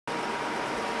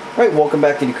Alright, welcome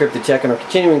back to DecryptedTech and our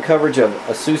continuing coverage of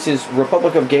ASUS's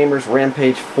Republic of Gamers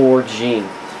Rampage 4 Gene.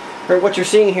 Alright, what you're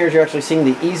seeing here is you're actually seeing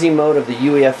the easy mode of the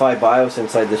UEFI BIOS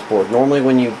inside this board. Normally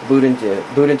when you boot into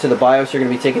the BIOS, you're going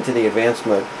to be taken to the advanced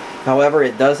mode. However,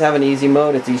 it does have an easy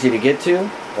mode. It's easy to get to.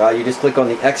 You just click on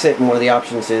the exit and one of the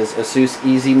options is ASUS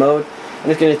Easy Mode, and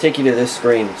it's going to take you to this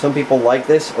screen. Some people like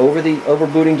this over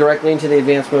booting directly into the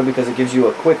advanced mode because it gives you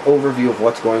a quick overview of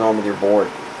what's going on with your board.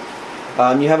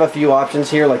 You have a few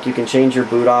options here, like you can change your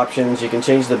boot options, you can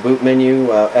change the boot menu,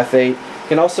 F8. You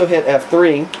can also hit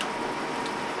F3,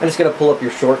 and it's going to pull up your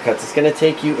shortcuts. It's going to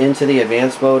take you into the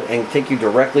advanced mode and take you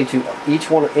directly to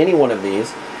any one of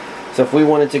these. So if we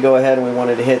wanted to go ahead and we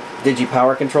wanted to hit Digi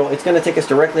Power Control, it's going to take us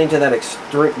directly into that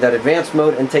advanced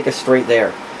mode and take us straight there.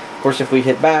 Of course, if we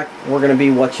hit back, we're going to be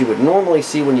what you would normally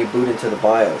see when you boot into the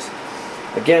BIOS.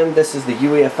 Again, this is the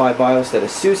UEFI BIOS that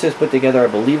ASUS has put together. I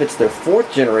believe it's their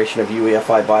 4th generation of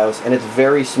UEFI BIOS, and it's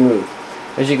very smooth.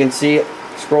 As you can see,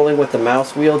 scrolling with the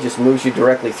mouse wheel just moves you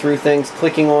directly through things.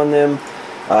 Clicking on them,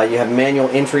 you have manual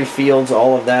entry fields,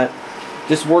 all of that.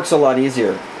 Just works a lot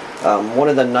easier. One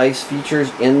of the nice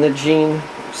features in the Gene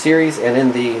series and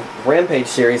in the Rampage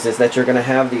series is that you're going to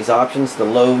have these options to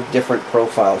load different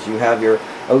profiles. You have your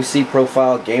OC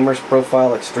profile, Gamers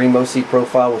profile, Extreme OC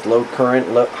profile with low current,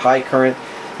 high current.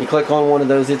 You click on one of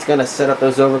those, it's going to set up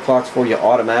those overclocks for you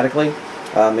automatically.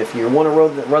 If you want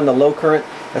to run the low current,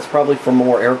 that's probably for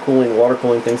more air cooling, water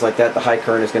cooling, things like that. The high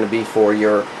current is going to be for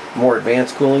your more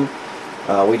advanced cooling.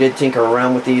 We did tinker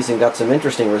around with these and got some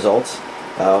interesting results.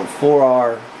 For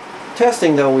our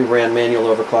testing, though, we ran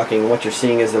manual overclocking. What you're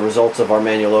seeing is the results of our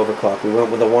manual overclock. We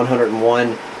went with a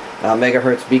 101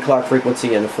 megahertz B clock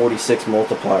frequency and a 46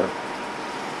 multiplier.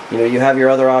 You have your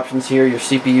other options here. Your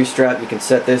CPU strap, you can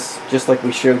set this just like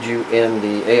we showed you in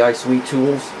the AI Suite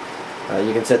tools.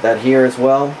 You can set that here as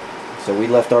well. So we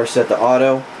left ours set to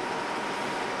auto.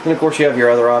 And of course you have your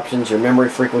other options. Your memory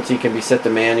frequency can be set to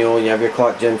manual. You have your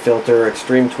clock gen filter,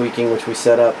 extreme tweaking, which we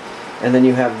set up. And then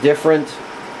you have different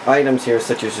items here,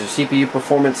 such as your CPU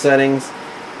performance settings.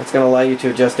 That's going to allow you to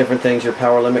adjust different things, your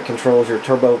power limit controls, your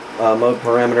turbo mode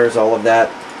parameters, all of that.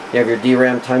 You have your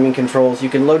DRAM timing controls. You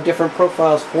can load different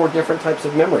profiles for different types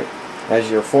of memory. As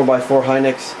your 4x4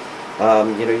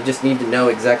 Hynix, you just need to know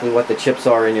exactly what the chips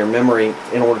are in your memory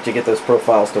in order to get those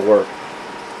profiles to work.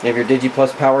 You have your Digi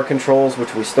Plus power controls,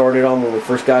 which we started on when we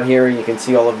first got here. You can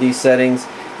see all of these settings.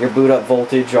 Your boot up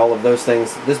voltage, all of those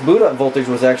things. This boot up voltage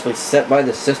was actually set by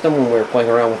the system when we were playing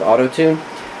around with auto tune.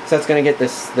 So that's going to get the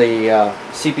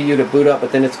CPU to boot up,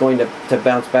 but then it's going to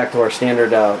bounce back to our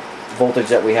standard voltage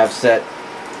that we have set.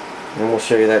 And we'll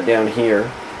show you that down here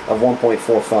of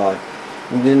 1.45.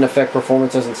 It didn't affect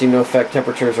performance, doesn't seem to affect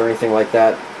temperatures or anything like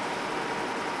that.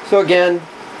 So again,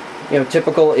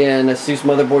 typical in ASUS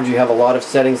motherboards, you have a lot of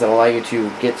settings that allow you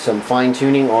to get some fine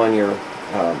tuning on your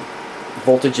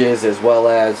voltages as well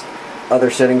as other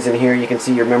settings in here. You can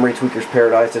see your memory tweaker's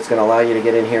paradise. It's going to allow you to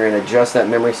get in here and adjust that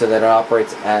memory so that it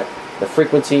operates at the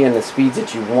frequency and the speeds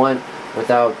that you want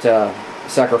without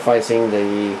sacrificing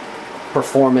the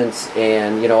performance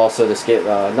and also the scale,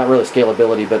 not really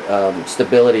scalability, but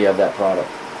stability of that product.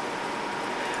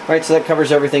 Alright, so that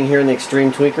covers everything here in the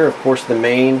Extreme Tweaker. Of course, the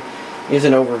main is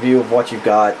an overview of what you've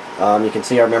got. You can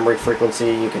see our memory frequency,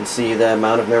 you can see the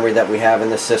amount of memory that we have in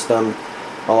the system,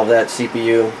 all of that,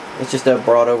 CPU. It's just a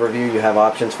broad overview. You have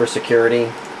options for security.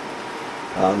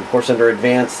 Of course, under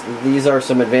advanced, these are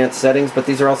some advanced settings, but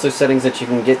these are also settings that you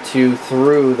can get to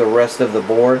through the rest of the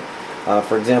board.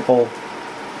 For example,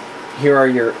 here are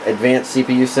your advanced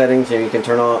CPU settings. You can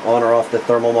turn on or off the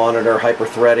thermal monitor,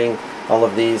 hyper-threading, all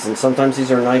of these. And sometimes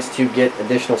these are nice to get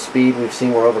additional speed. We've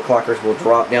seen where overclockers will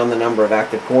drop down the number of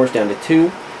active cores down to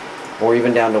 2 or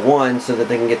even down to 1 so that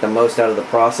they can get the most out of the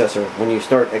processor. When you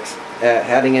start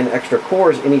adding in extra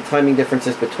cores, any timing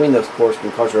differences between those cores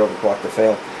can cause your overclock to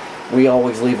fail. We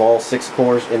always leave all 6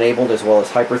 cores enabled as well as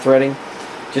hyper-threading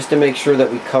just to make sure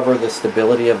that we cover the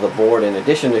stability of the board in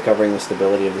addition to covering the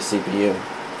stability of the CPU.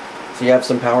 So you have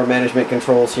some power management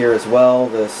controls here as well.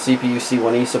 The CPU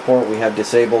C1E support we have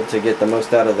disabled to get the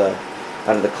most out of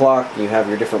the clock. You have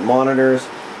your different monitors,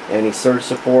 any surge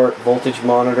support, voltage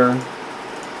monitor,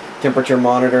 temperature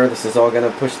monitor. This is all going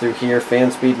to push through here.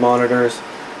 Fan speed monitors,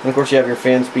 and of course you have your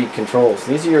fan speed controls.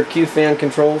 These are your Q fan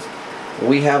controls.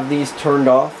 We have these turned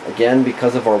off again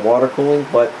because of our water cooling,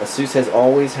 but ASUS has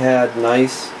always had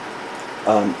nice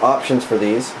options for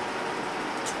these.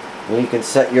 You can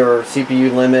set your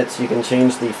CPU limits. You can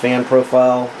change the fan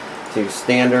profile to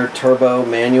standard, turbo,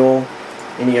 manual,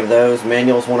 any of those.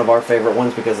 Manual is one of our favorite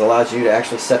ones because it allows you to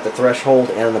actually set the threshold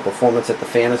and the performance that the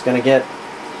fan is going to get.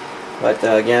 But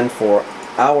again, for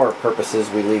our purposes,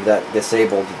 we leave that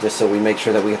disabled just so we make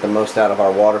sure that we get the most out of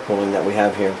our water cooling that we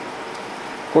have here.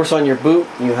 Of course, on your boot,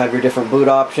 you have your different boot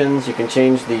options. You can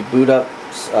change the boot up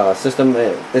system.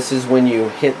 This is when you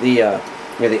hit the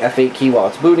the F8 key while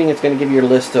it's booting. It's going to give you your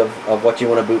list of what you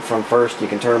want to boot from first. You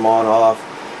can turn them on, off.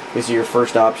 These are your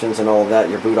first options and all of that,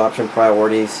 your boot option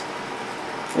priorities.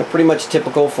 They're pretty much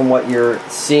typical from what you're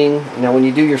seeing. Now when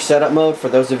you do your setup mode, for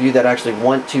those of you that actually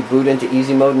want to boot into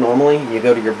easy mode normally, you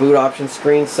go to your boot options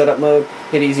screen, setup mode,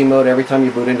 hit easy mode. Every time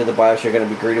you boot into the BIOS, you're going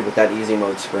to be greeted with that easy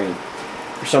mode screen.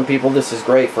 For some people this is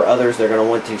great. For others, they're going to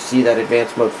want to see that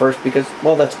advanced mode first because,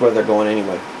 well, that's where they're going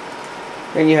anyway.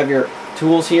 And you have your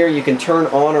tools here. You can turn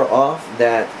on or off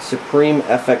that Supreme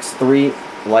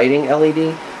FX3 lighting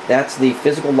LED. That's the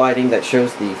physical lighting that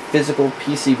shows the physical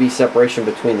PCB separation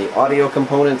between the audio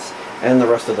components and the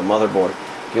rest of the motherboard.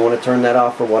 If you want to turn that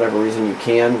off for whatever reason, you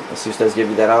can. ASUS does give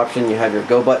you that option. You have your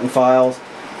go button files.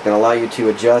 It's going to allow you to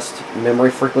adjust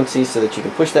memory frequency so that you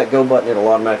can push that go button. It'll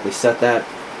automatically set that.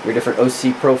 Your different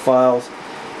OC profiles.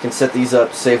 You can set these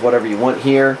up, save whatever you want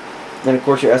here. Then of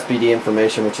course your SPD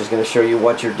information, which is going to show you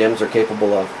what your DIMMs are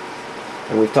capable of.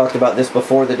 And we've talked about this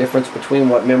before, the difference between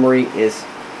what memory is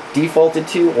defaulted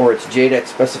to, or its JEDEC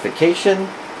specification,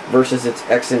 versus its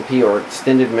XMP or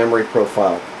extended memory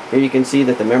profile. Here you can see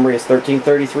that the memory is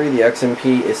 1333, the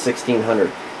XMP is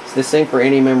 1600. It's the same for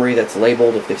any memory that's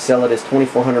labeled. If they sell it as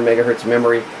 2400 megahertz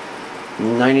memory,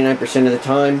 99% of the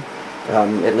time,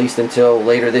 at least until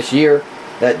later this year,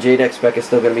 that JEDEC spec is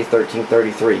still going to be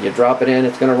 1333. You drop it in,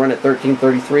 it's going to run at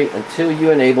 1333 until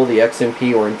you enable the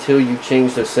XMP or until you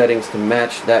change those settings to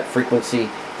match that frequency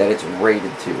that it's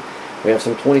rated to. We have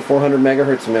some 2400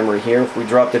 megahertz memory here. If we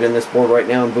dropped it in this board right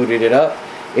now and booted it up,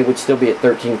 it would still be at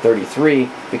 1333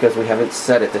 because we haven't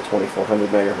set it to 2400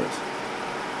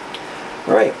 megahertz.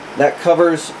 Alright, that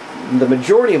covers the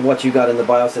majority of what you got in the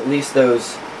BIOS, at least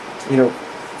those,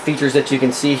 features that you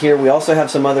can see here. We also have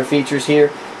some other features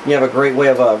here. You have a great way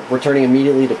of returning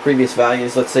immediately to previous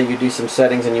values. Let's say you do some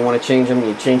settings and you want to change them,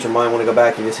 you change your mind, want to go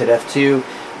back, you just hit F2.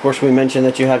 Of course, we mentioned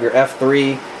that you have your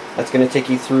F3. That's going to take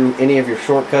you through any of your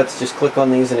shortcuts. Just click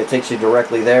on these and it takes you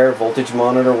directly there. Voltage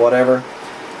monitor, whatever.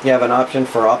 You have an option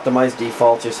for optimized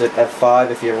default. Just hit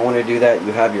F5 if you ever want to do that.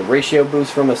 You have your ratio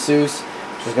boost from ASUS,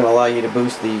 which is going to allow you to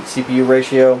boost the CPU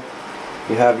ratio.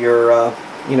 You have your,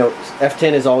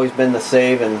 F10 has always been the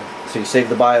save, and so you save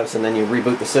the BIOS and then you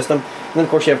reboot the system. And then of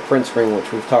course you have print screen,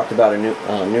 which we've talked about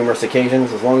on numerous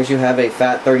occasions. As long as you have a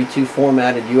FAT32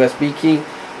 formatted USB key, you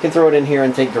can throw it in here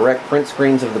and take direct print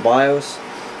screens of the BIOS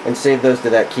and save those to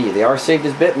that key. They are saved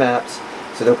as bitmaps,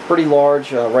 so they're pretty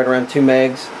large, right around 2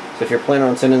 megs. So if you're planning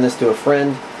on sending this to a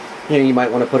friend, you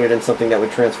might want to put it in something that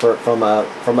would transfer it from a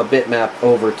bitmap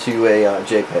over to a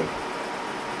JPEG.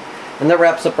 And that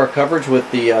wraps up our coverage with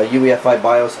the UEFI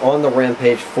BIOS on the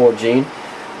Rampage 4 Gene.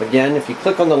 Again, if you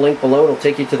click on the link below, it'll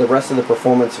take you to the rest of the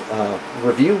performance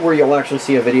review, where you'll actually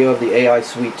see a video of the AI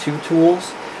Suite 2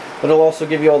 tools. But it'll also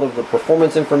give you all of the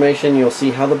performance information. You'll see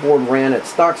how the board ran at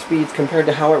stock speeds compared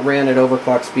to how it ran at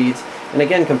overclock speeds, and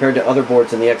again compared to other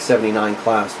boards in the X79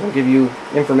 class. We'll give you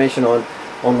information on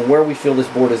where we feel this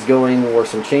board is going, where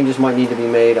some changes might need to be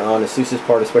made on ASUS's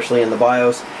part, especially in the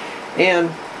BIOS, and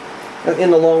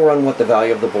in the long run what the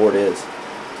value of the board is.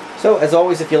 So as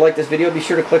always, if you like this video, be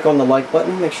sure to click on the like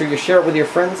button, make sure you share it with your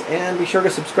friends, and be sure to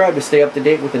subscribe to stay up to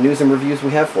date with the news and reviews we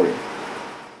have for you.